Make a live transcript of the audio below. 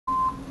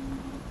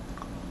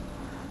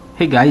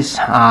Hey guys,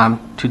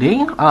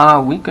 today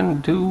we're gonna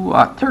do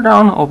a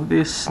teardown of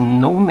this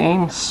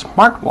no-name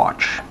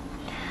smartwatch.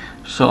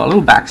 So a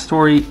little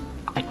backstory.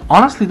 I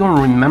honestly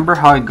don't remember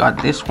how I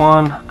got this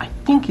one. I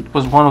think it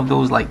was one of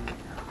those like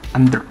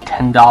under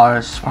 $10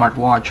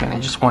 smartwatch, and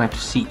I just wanted to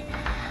see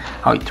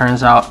how it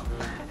turns out.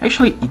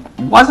 Actually, it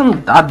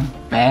wasn't that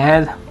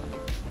bad.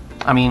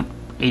 I mean,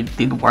 it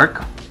did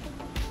work.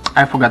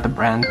 I forgot the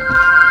brand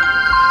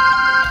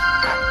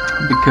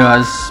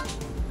because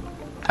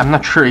I'm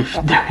not sure if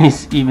there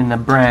is even a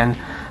brand.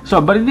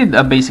 So, but it did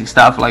basic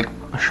stuff like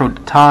showed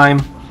the time,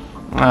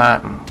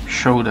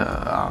 showed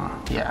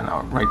yeah,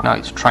 no, right now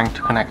it's trying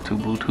to connect to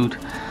Bluetooth,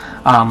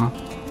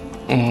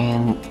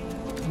 and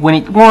when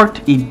it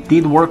worked, it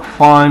did work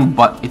fine,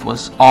 but it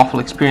was awful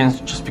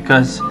experience just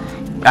because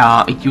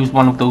it used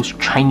one of those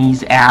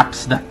Chinese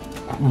apps that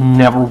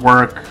never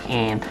work,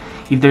 and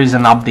if there is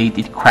an update,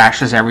 it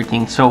crashes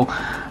everything. So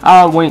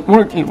when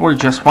it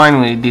worked just fine,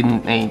 when it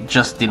didn't, it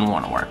just didn't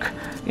want to work.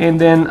 And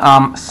then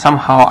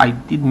somehow I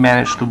did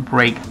manage to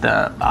break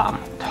the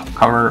top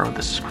cover of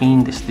the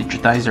screen, this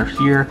digitizer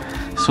here.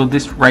 So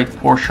this right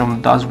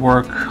portion does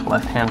work,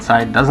 left hand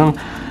side doesn't.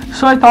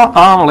 So I thought,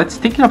 let's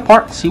take it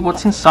apart, see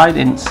what's inside,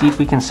 and see if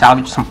we can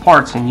salvage some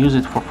parts and use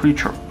it for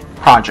future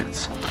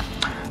projects.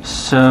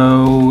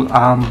 So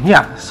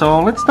yeah,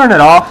 so let's turn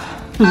it off.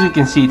 As you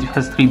can see, it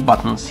has 3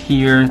 buttons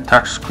here,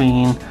 touch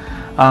screen.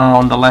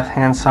 On the left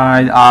hand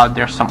side,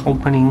 there's some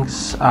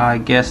openings. I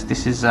guess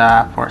this is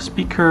for a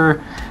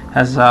speaker.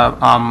 Has a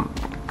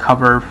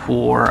cover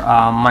for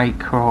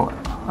micro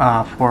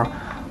for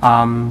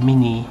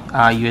mini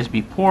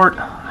USB port.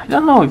 I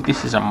don't know if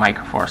this is a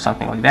microphone or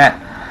something like that.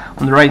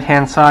 On the right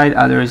hand side,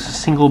 there is a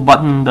single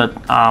button that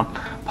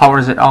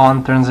powers it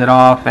on, turns it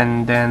off,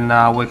 and then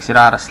wakes it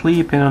out of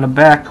sleep. And on the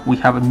back, we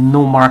have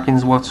no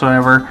markings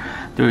whatsoever.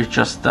 There is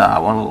just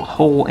one little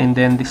hole, and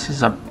then this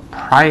is a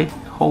pry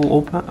hole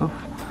open.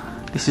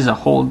 This is a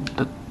hole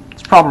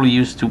that's probably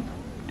used to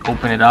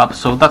open it up.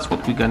 So that's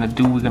what we're gonna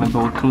do. We're gonna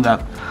go through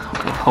that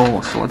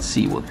hole. So let's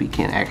see what we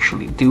can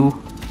actually do.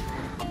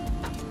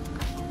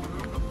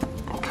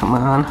 Come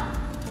on.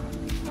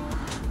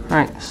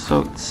 Alright,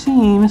 so it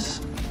seems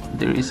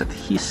there is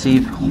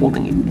adhesive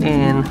holding it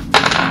in.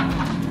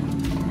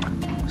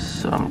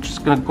 So I'm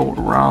just gonna go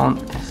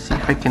around and see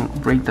if I can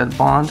break that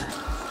bond.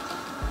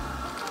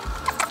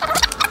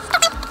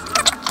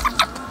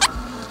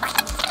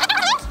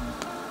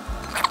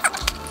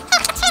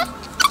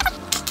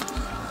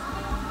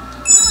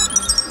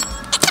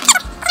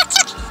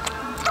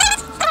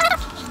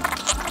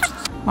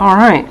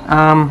 Alright,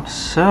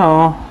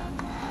 so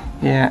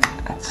yeah,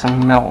 it's a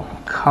metal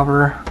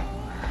cover.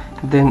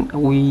 Then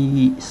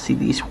we see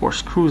these 4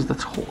 screws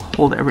that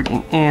hold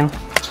everything in.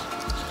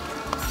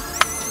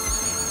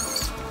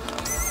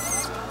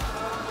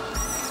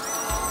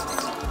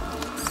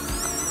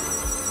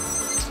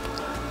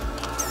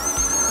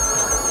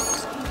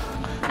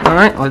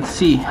 Alright, let's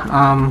see.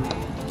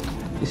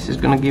 This is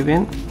gonna give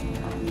in.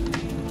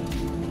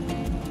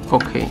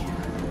 Okay.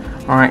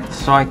 Alright,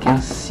 so I can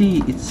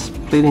see it's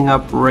splitting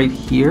up right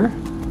here.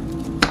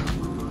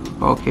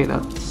 Okay,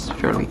 that's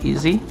fairly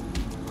easy.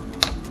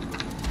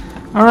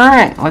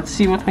 Alright, let's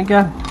see what we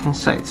got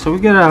inside. So we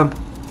got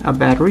a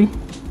battery,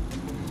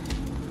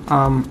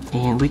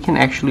 and we can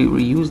actually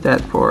reuse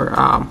that for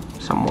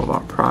some of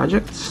our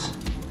projects.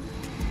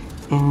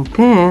 And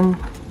then,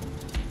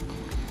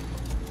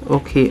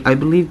 okay, I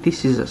believe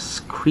this is a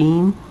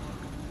screen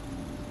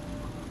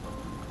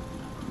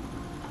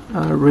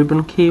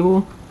ribbon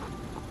cable.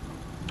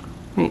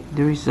 Wait,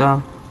 there is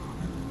a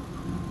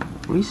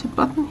reset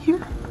button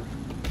here.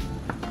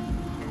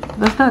 What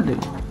does that do?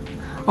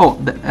 Oh,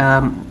 the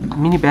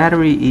mini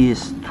battery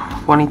is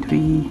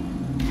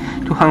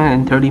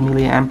 230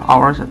 milliamp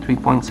hours at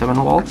 3.7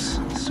 volts.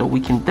 So we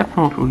can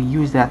definitely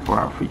use that for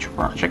our future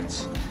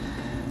projects.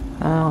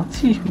 Let's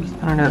see if we can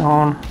turn it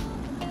on.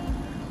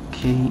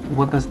 Okay,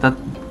 what does that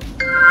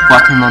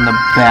button on the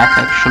back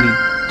actually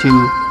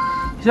do?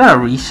 Is that a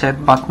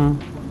reset button?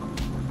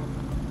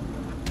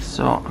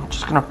 So I'm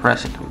just gonna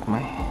press it with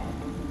my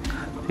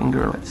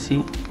finger. Let's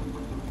see.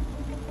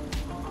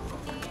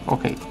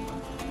 Okay,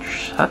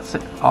 shuts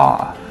it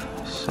off.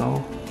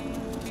 So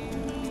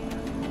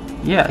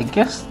yeah, I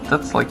guess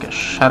that's like a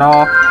shut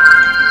off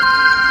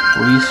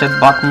reset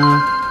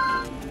button.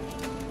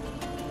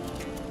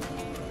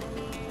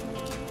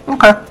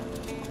 Okay,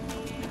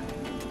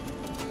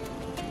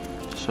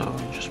 so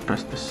just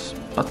press this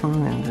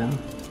button and then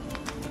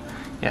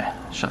yeah,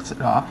 shuts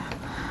it off.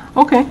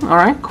 Okay,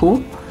 alright,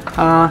 cool.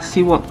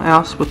 See what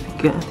else we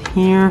get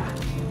here.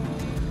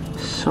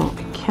 So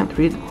I can't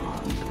read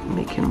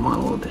make a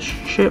model of the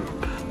chip.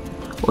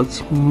 Oh,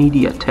 it's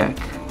MediaTek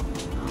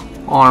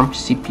ARM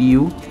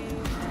CPU.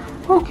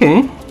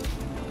 Okay,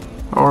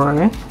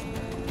 alright.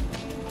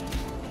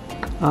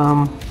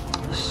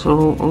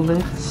 So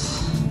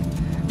let's.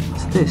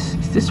 What's this?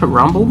 Is this a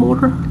rumble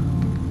motor?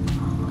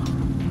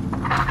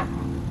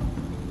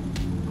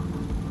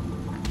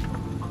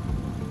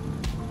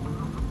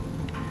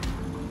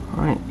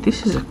 Alright,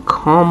 this is a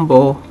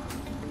combo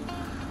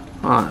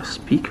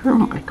Speaker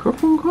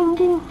microphone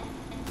combo?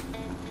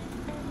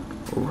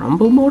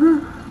 Rumble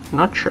motor?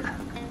 Not sure.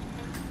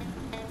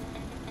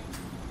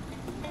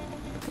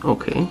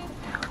 Okay.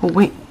 Oh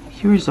wait,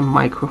 here is a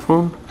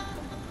microphone.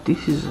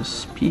 This is a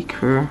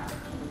speaker.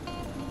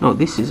 No,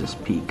 this is a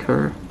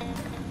speaker.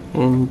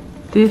 And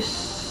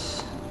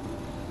this,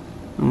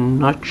 I'm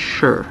not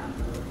sure.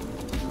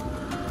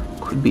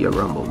 Could be a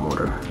rumble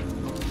motor.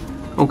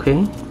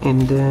 Okay,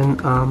 and then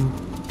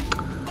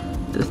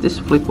does this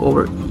flip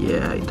over?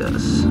 Yeah, it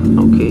does.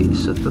 Okay,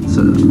 so that's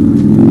a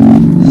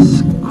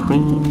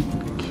screen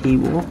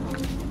cable.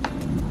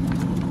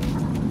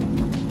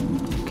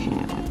 Okay,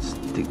 let's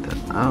take that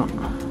out.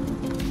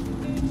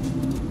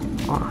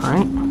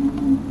 Alright.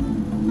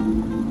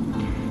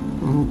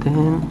 And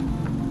then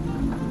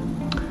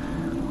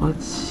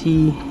let's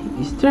see,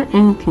 is there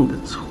anything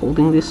that's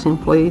holding this in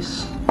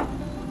place?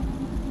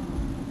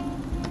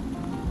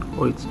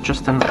 Or it's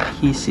just an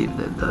adhesive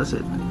that does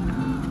it?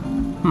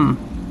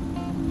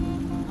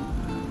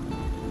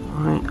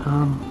 Alright,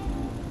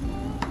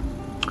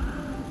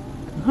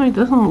 no, it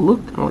doesn't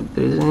look like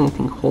there's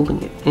anything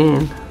holding it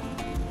in.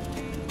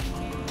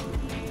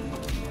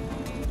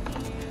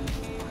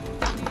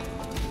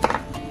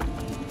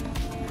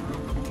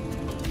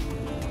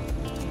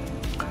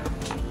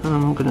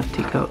 I'm gonna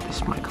take out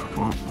this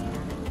microphone.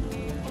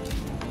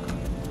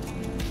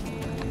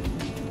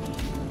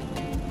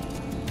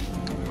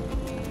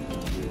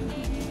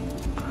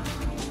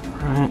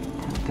 Alright,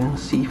 and then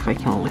see if I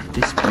can lift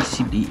this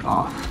PCB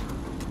off.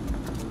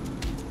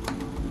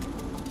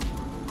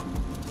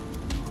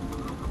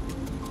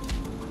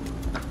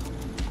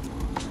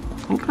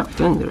 I got a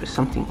feeling there is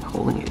something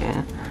holding it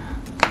in.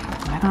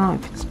 I don't know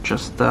if it's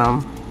just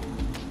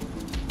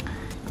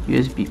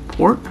USB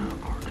port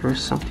or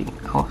there's something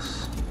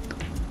else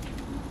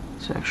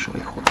that's actually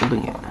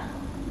holding it.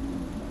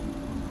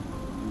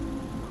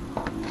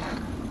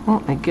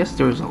 Well, I guess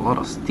there's a lot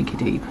of sticky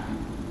tape.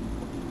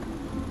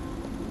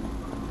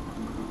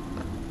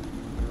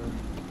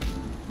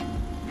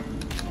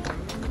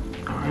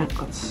 Alright,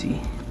 let's see.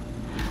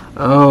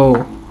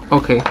 Oh,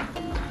 okay.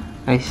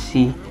 I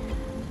see.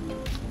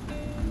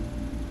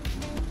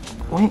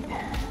 Wait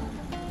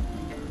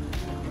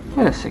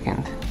a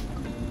second.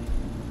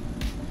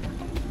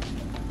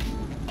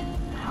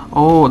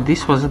 Oh,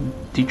 this was a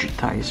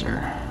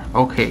digitizer.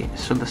 Okay,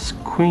 so the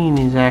screen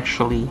is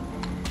actually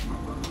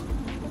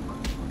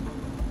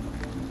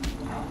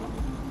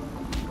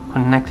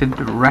connected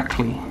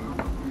directly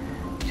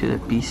to the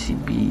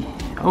PCB.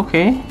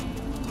 Okay,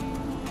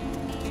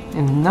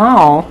 and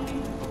now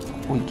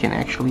we can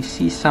actually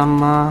see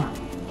some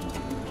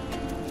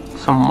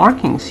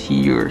markings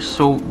here.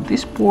 So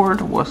this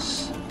board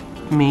was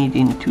made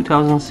in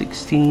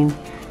 2016,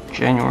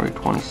 January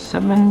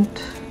 27th.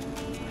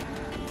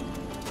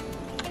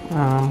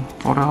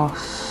 What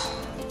else?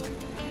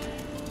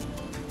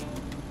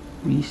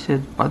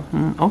 Reset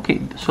button.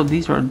 Okay, so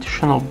these are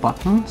additional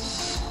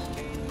buttons.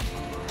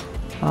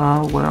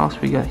 What else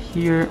we got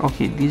here?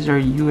 Okay, these are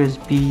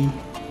USB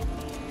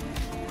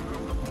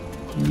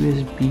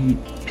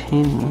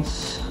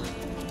pins.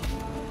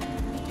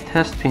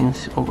 Test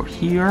pins over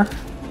here.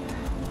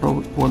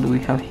 What do we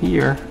have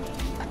here?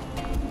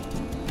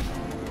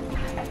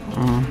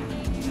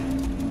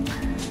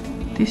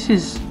 This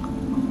is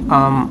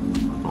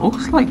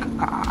looks like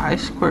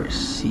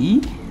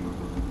I2C.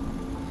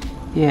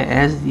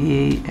 Yeah,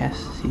 SDA,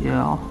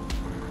 SCL,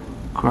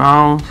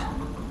 ground.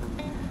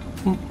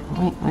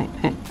 Wait,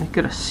 I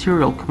got a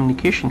serial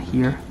communication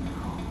here.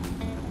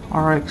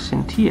 RX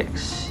and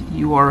TX,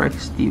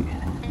 URX,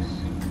 DX.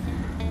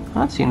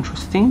 That's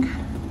interesting.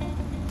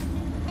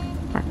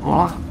 Right,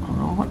 well,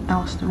 what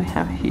else do we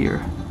have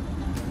here?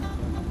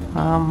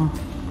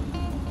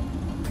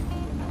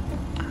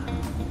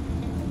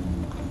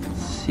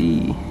 Let's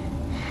see.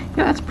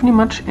 Yeah, that's pretty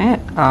much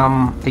it.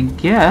 I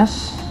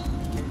guess.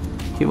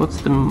 Okay, what's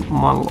the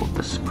model of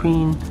the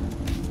screen?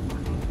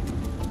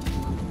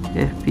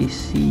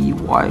 FPC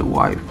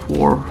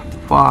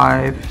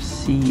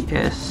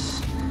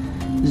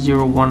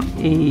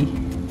YY45CS01A.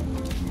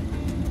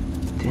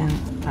 Then,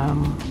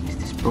 is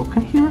this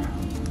broken here?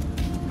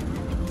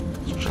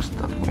 It's just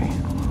that way.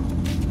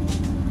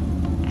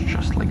 It's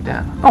just like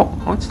that. Oh,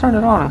 let's turn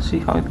it on and see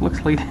how it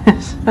looks like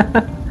this.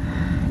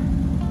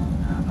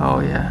 Oh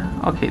yeah.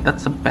 Okay,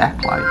 that's a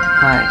backlight.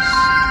 Nice.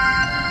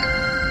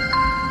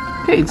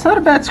 Okay, it's not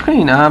a bad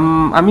screen. I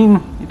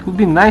mean, it would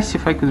be nice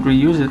if I could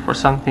reuse it for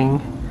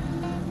something.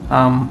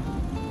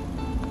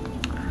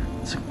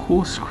 It's a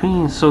cool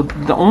screen. So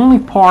the only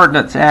part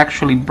that's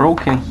actually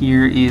broken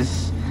here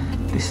is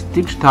this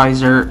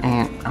digitizer,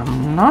 and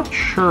I'm not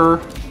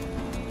sure.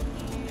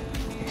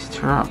 Let's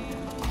turn up.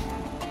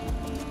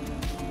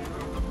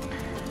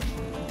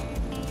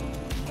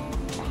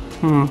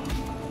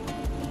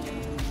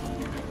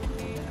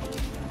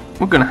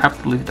 We're gonna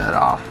have to leave that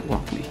off,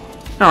 won't we?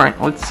 Alright,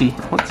 let's see.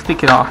 Let's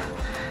take it off.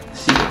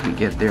 See what we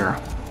get there.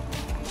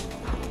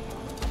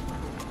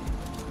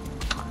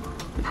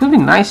 It would be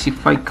nice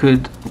if I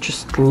could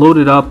just load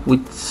it up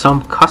with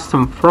some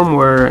custom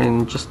firmware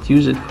and just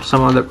use it for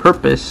some other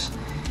purpose.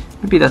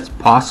 Maybe that's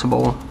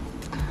possible.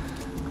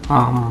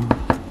 Yeah,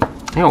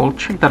 we'll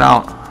check that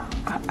out.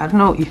 I don't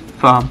know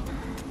if I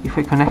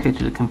connect it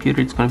to the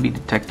computer, it's going to be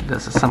detected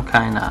as some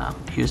kind of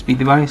USB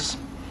device.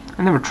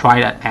 I never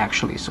tried that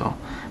actually, so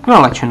I'm going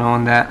to let you know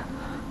on that.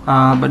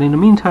 But in the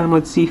meantime,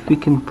 let's see if we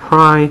can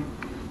pry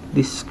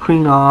this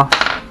screen off.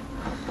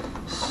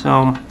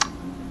 So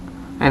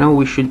I know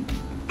we should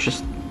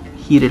just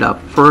heat it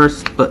up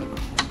first, but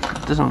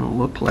it doesn't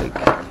look like,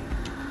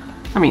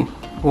 I mean,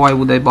 why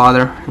would I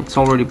bother? It's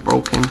already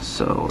broken.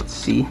 So let's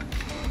see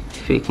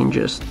if I can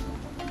just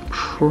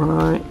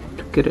try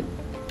to get it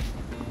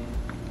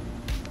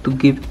to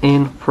give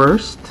in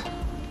first,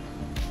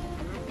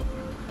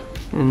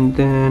 and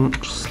then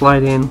just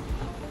slide in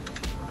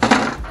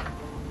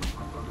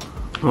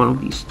one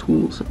of these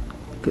tools and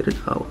get it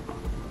out.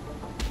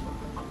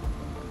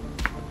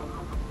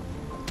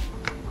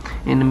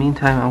 In the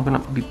meantime, I'm gonna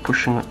be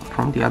pushing it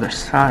from the other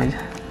side.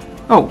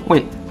 Oh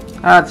wait,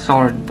 that's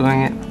already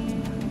doing it.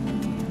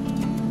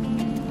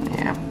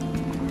 Yeah.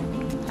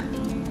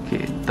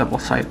 Okay,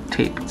 double-sided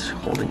tape, it's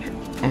holding it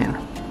in.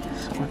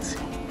 So let's see.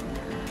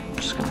 I'm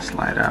just gonna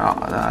slide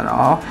that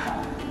off,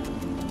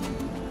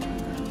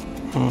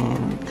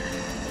 and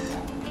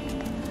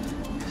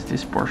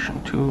this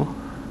portion too.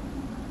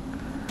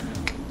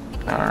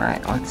 All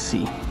right, let's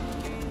see.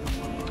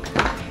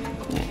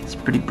 Yeah, it's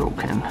pretty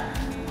broken.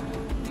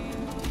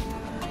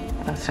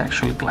 That's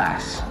actually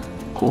glass.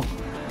 Cool.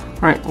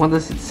 Alright, what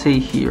does it say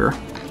here?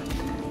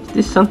 Is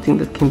this something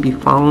that can be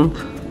found?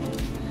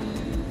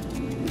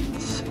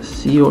 It's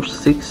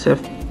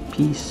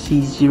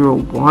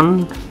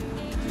CO6FPC01.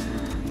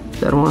 Is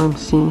that what I'm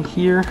seeing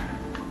here?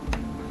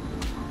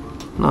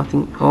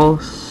 Nothing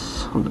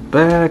else on the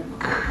back.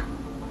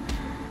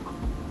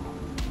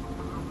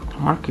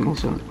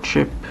 Markings on the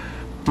chip.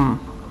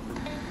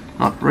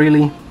 Not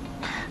really.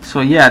 So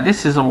yeah,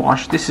 this is a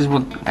wash. This is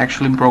what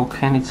actually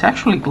broke, and it's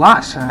actually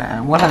glass. I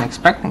wasn't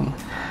expecting.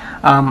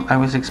 I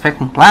was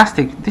expecting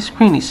plastic. This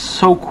screen is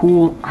so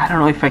cool. I don't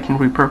know if I can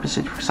repurpose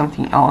it for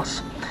something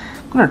else.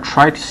 I'm gonna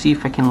try to see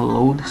if I can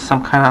load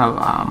some kind of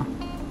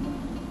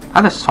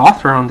other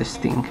software on this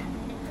thing.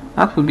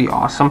 That would be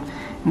awesome.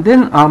 And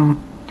then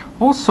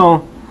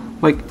also,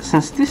 like,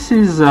 since this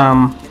is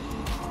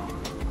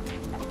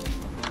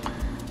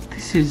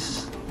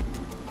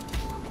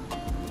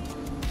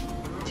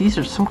these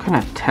are some kind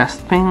of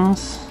test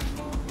pins.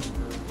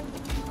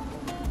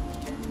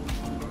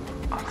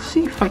 I'll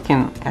see if I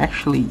can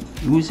actually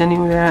use any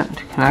of that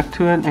to connect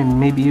to it, and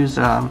maybe use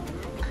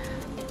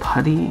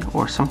putty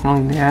or something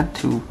like that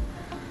to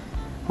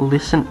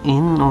listen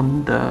in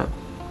on the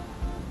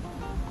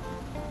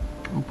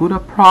boot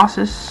up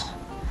process.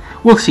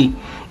 We'll see.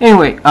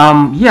 Anyway,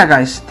 yeah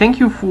guys, thank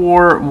you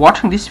for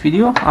watching this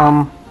video.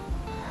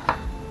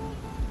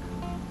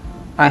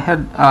 I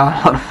had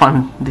a lot of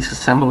fun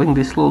disassembling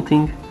this little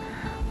thing.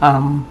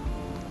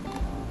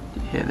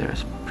 Yeah,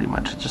 there's pretty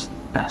much just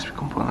battery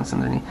components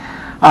underneath.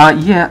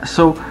 Yeah,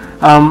 so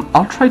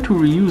I'll try to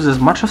reuse as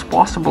much as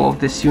possible of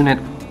this unit.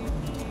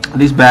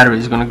 This battery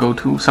is going to go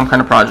to some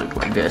kind of project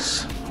like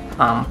this.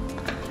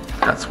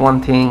 That's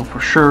one thing for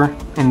sure.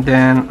 And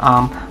then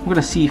I'm going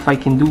to see if I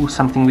can do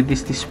something with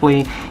this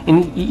display.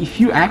 And if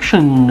you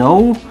actually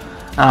know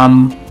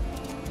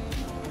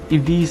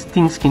if these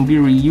things can be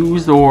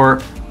reused,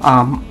 or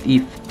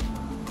if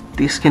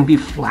this can be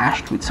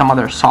flashed with some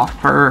other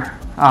software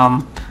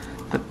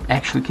that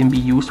actually can be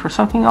used for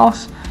something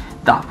else,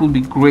 that would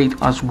be great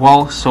as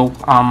well. So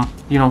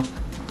you know,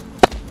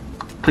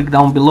 click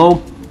down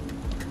below,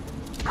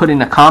 put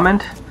in a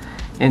comment,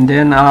 and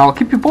then I'll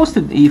keep you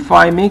posted if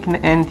I make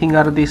anything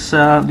out of this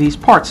these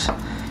parts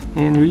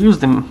and reuse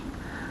them.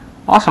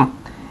 Awesome.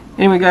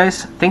 Anyway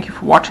guys, thank you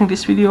for watching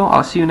this video.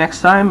 I'll see you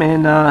next time,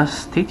 and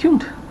stay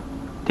tuned.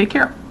 Take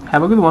care.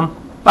 Have a good one.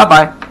 Bye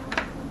bye.